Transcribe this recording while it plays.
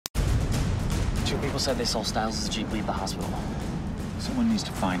Two people said they saw Styles' Jeep leave the hospital. Someone needs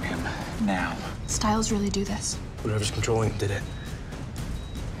to find him, now. Styles really do this? Whatever's controlling him did it.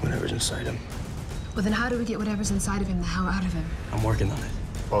 Whatever's inside him. Well, then how do we get whatever's inside of him the hell out of him? I'm working on it.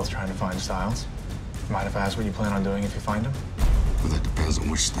 Both trying to find Styles. Mind if I ask what you plan on doing if you find him? Well, that depends on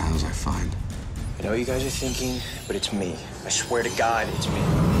which Styles I find. I know what you guys are thinking, but it's me. I swear to God, it's me.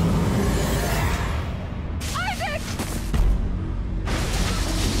 Isaac!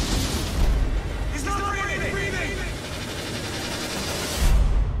 He's not breathing!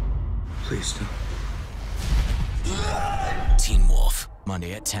 Please don't. Teen Wolf,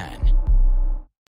 Monday at 10.